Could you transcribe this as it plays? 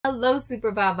Hello,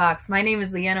 Super Box. My name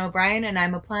is Leanna O'Brien, and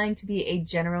I'm applying to be a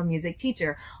general music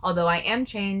teacher. Although I am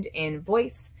trained in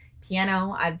voice,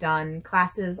 piano, I've done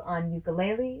classes on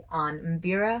ukulele, on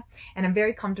mbira, and I'm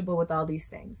very comfortable with all these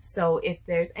things. So if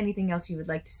there's anything else you would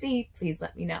like to see, please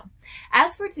let me know.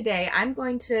 As for today, I'm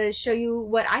going to show you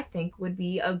what I think would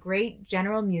be a great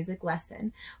general music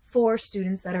lesson for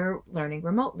students that are learning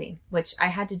remotely, which I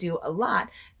had to do a lot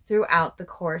throughout the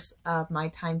course of my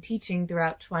time teaching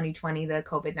throughout 2020, the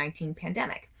COVID-19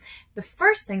 pandemic. The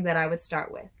first thing that I would start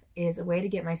with is a way to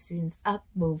get my students up,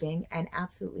 moving, and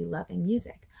absolutely loving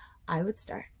music. I would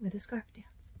start with a scarf dance.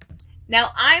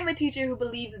 Now, I'm a teacher who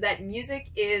believes that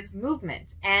music is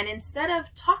movement, and instead of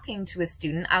talking to a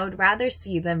student, I would rather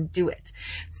see them do it.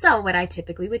 So what I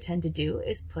typically would tend to do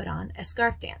is put on a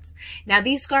scarf dance. Now,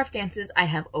 these scarf dances, I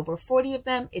have over 40 of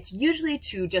them. It's usually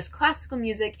to just classical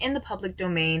music in the public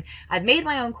domain. I've made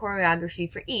my own choreography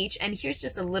for each, and here's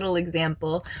just a little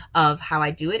example of how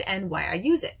I do it and why I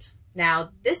use it. Now,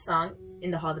 this song,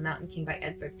 In the Hall of the Mountain King by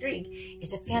Edvard Grieg,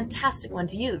 is a fantastic one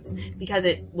to use because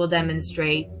it will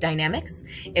demonstrate dynamics,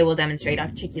 it will demonstrate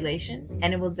articulation,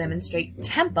 and it will demonstrate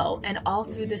tempo, and all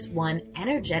through this one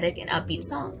energetic and upbeat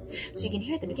song. So you can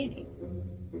hear at the beginning,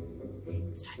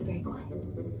 it starts very quiet.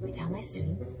 I tell my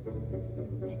students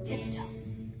to tiptoe,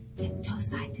 tiptoe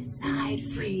side to side,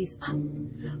 freeze up,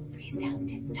 freeze down,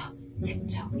 tiptoe,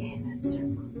 tiptoe in a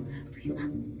circle, freeze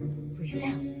up, freeze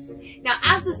down. Now,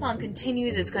 as the song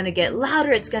continues, it's going to get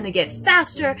louder, it's going to get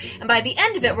faster, and by the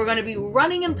end of it, we're going to be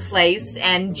running in place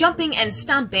and jumping and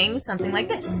stomping, something like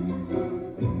this.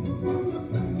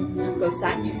 Go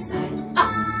side to side,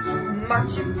 up,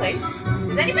 march in place.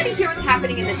 Does anybody hear what's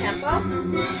happening in the tempo?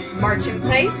 March in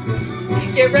place,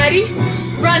 get ready,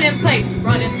 run in place, jump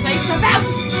out,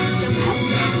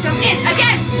 jump in,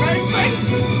 again, run in place,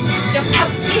 jump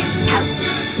out, in, out,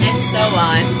 and so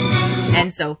on.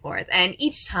 And so forth. And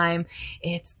each time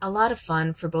it's a lot of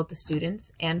fun for both the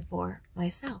students and for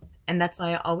myself. And that's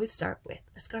why I always start with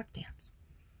a scarf dance.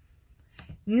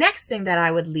 Next thing that I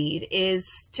would lead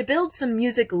is to build some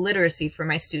music literacy for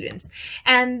my students.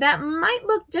 And that might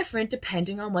look different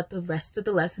depending on what the rest of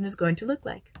the lesson is going to look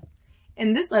like.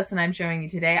 In this lesson I'm showing you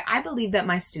today, I believe that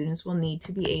my students will need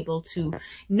to be able to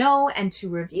know and to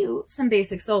review some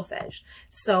basic solfege.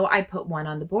 So I put one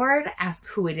on the board, ask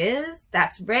who it is,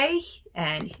 that's Ray,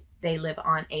 and they live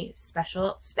on a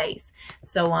special space,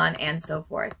 so on and so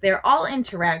forth. They're all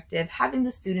interactive, having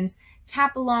the students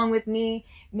tap along with me.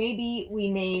 Maybe we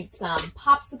made some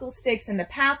popsicle sticks in the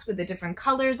past with the different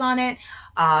colors on it.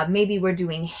 Maybe we're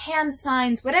doing hand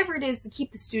signs, whatever it is to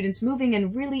keep the students moving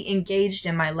and really engaged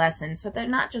in my lesson so they're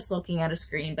not just looking at a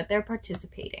screen, but they're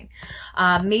participating.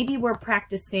 Maybe we're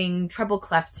practicing treble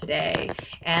clef today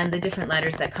and the different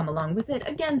letters that come along with it.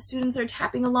 Again, students are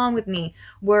tapping along with me.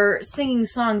 We're singing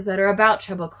songs that are about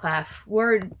treble clef.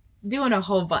 We're doing a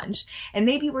whole bunch, and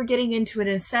maybe we're getting into an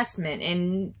assessment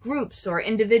in groups or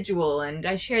individual, and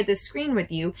I shared this screen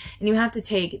with you, and you have to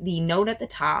take the note at the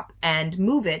top and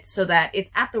move it so that it's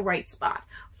at the right spot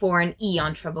for an E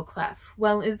on treble clef.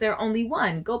 Well, is there only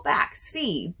one? Go back,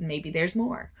 see, maybe there's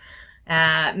more.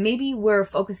 Maybe we're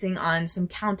focusing on some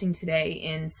counting today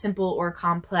in simple or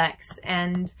complex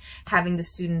and having the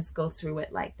students go through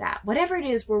it like that. Whatever it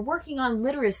is, we're working on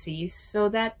literacy so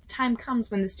that the time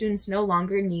comes when the students no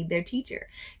longer need their teacher.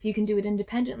 If you can do it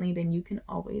independently, then you can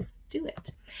always do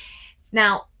it.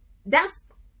 Now, that's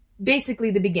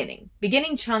basically the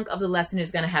beginning chunk of the lesson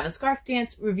is going to have a scarf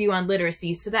dance, review on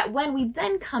literacy, so that when we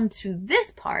then come to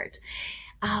this part,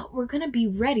 we're going to be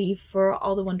ready for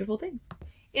all the wonderful things.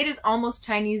 It is almost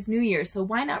Chinese New Year, so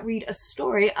why not read a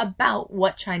story about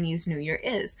what Chinese New Year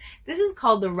is? This is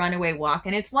called The Runaway Walk,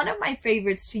 and it's one of my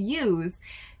favorites to use,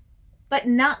 but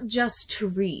not just to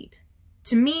read.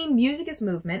 To me, music is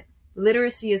movement,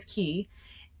 literacy is key,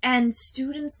 and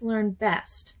students learn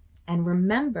best and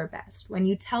remember best when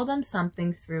you tell them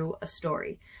something through a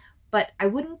story. But I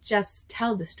wouldn't just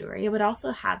tell the story, I would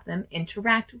also have them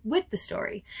interact with the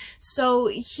story. So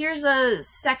here's a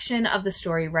section of the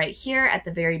story right here at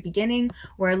the very beginning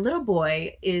where a little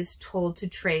boy is told to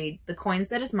trade the coins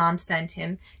that his mom sent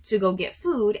him to go get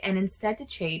food and instead to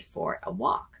trade for a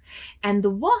walk. And the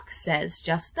walk says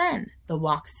just then, the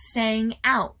walk sang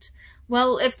out.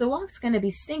 Well, if the walk's going to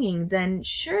be singing, then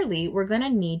surely we're going to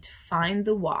need to find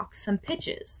the walk some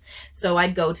pitches. So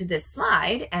I'd go to this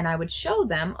slide and I would show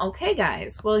them, okay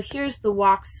guys, well here's the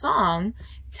walk song,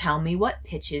 tell me what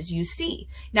pitches you see.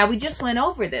 Now we just went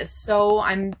over this, so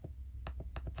I'm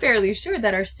fairly sure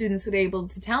that our students would be able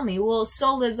to tell me, well,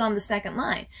 so lives on the second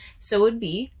line. So it would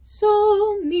be,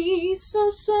 so, mi,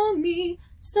 so, mi,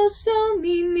 So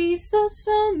me,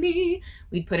 so me.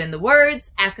 We'd put in the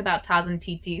words, ask about tas and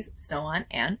titis, so on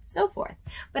and so forth.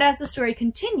 But as the story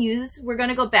continues, we're going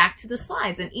to go back to the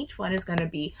slides, and each one is going to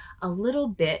be a little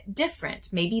bit different.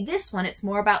 Maybe this one, it's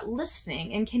more about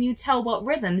listening, and can you tell what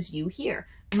rhythms you hear?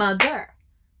 Mother.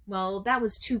 Well, that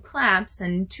was 2 claps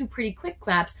and 2 pretty quick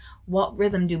claps. What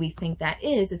rhythm do we think that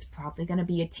is? It's probably going to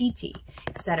be a TT,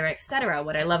 etc., etc.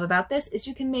 What I love about this is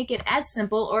you can make it as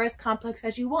simple or as complex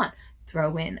as you want.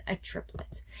 Throw in a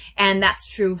triplet. And that's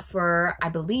true for, I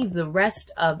believe, the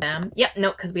rest of them. Yep,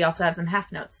 no, because we also have some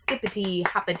half notes. Skippity,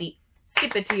 hoppity,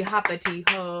 skippity, hoppity,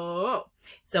 ho.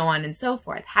 So on and so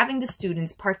forth, having the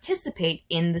students participate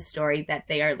in the story that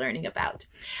they are learning about.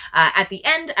 At the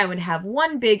end, I would have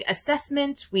one big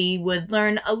assessment. We would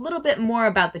learn a little bit more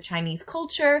about the Chinese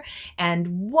culture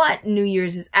and what New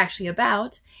Year's is actually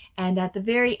about. And at the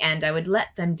very end, I would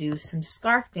let them do some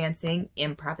scarf dancing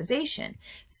improvisation.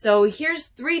 So here's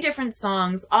 3 different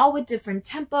songs, all with different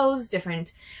tempos,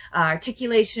 different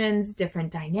articulations,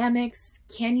 different dynamics.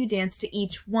 Can you dance to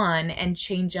each one and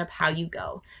change up how you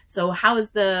go? So how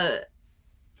is the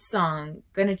song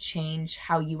going to change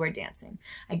how you are dancing?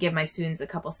 I give my students a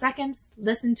couple seconds,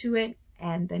 listen to it,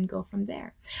 and then go from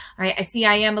there. All right, I see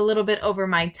I am a little bit over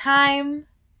my time.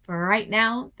 For right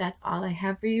now, that's all I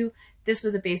have for you. This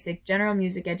was a basic general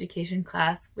music education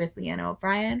class with Leanna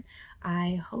O'Brien.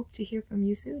 I hope to hear from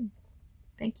you soon.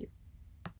 Thank you.